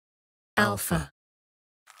Alpha.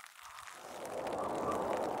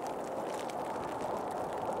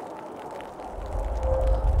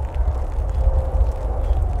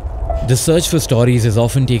 The search for stories has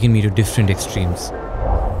often taken me to different extremes.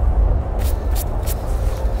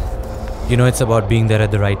 You know, it's about being there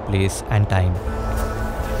at the right place and time.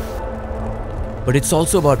 But it's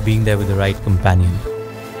also about being there with the right companion.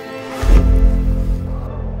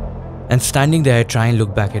 And standing there, I try and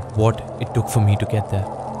look back at what it took for me to get there.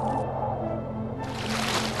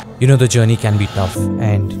 You know, the journey can be tough,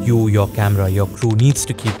 and you, your camera, your crew needs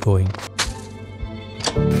to keep going.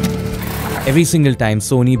 Every single time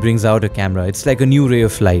Sony brings out a camera, it's like a new ray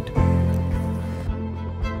of light.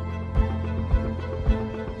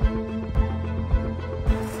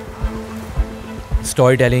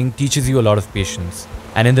 Storytelling teaches you a lot of patience,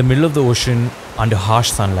 and in the middle of the ocean, under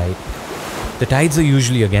harsh sunlight, the tides are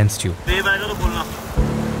usually against you.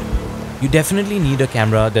 You definitely need a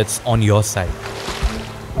camera that's on your side,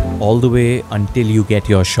 all the way until you get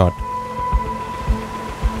your shot.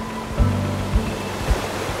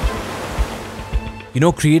 You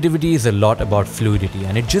know, creativity is a lot about fluidity,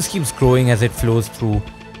 and it just keeps growing as it flows through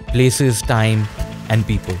places, time, and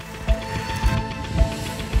people.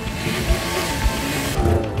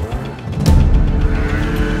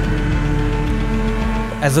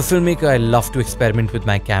 As a filmmaker, I love to experiment with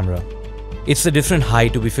my camera. It's a different high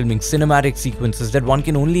to be filming cinematic sequences that one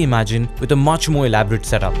can only imagine with a much more elaborate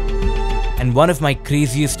setup. And one of my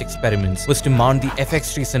craziest experiments was to mount the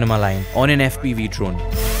FX3 Cinema Line on an FPV drone.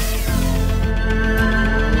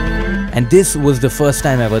 And this was the first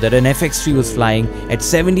time ever that an FX3 was flying at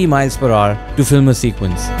 70 miles per hour to film a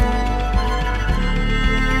sequence.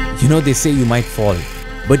 You know, they say you might fall,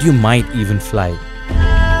 but you might even fly.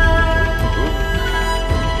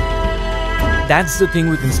 That's the thing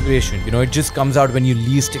with inspiration, you know, it just comes out when you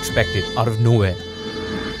least expect it, out of nowhere.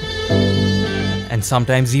 And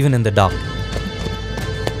sometimes even in the dark.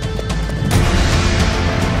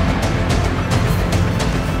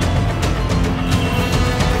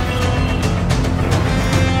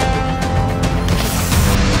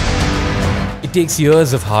 It takes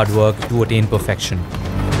years of hard work to attain perfection.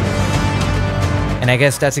 And I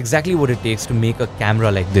guess that's exactly what it takes to make a camera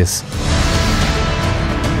like this.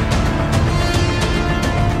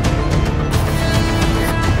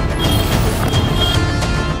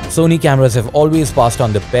 Sony cameras have always passed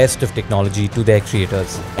on the best of technology to their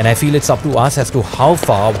creators, and I feel it's up to us as to how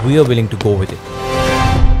far we are willing to go with it.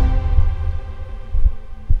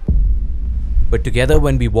 But together,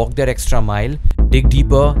 when we walk that extra mile, dig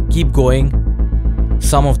deeper, keep going,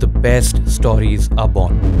 some of the best stories are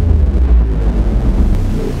born.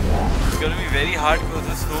 It's going to be very hard because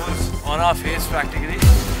the snow's on our face practically.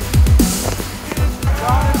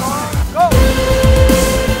 Go!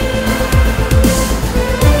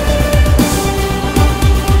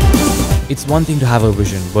 It's one thing to have a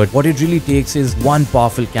vision, but what it really takes is one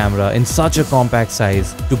powerful camera in such a compact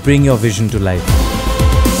size to bring your vision to life.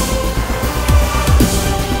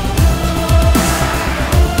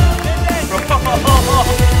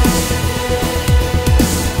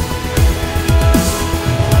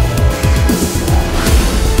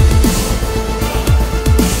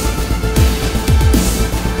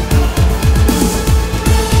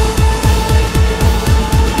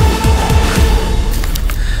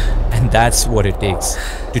 That's what it takes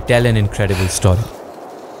to tell an incredible story.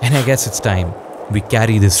 And I guess it's time we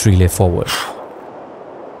carry this relay forward.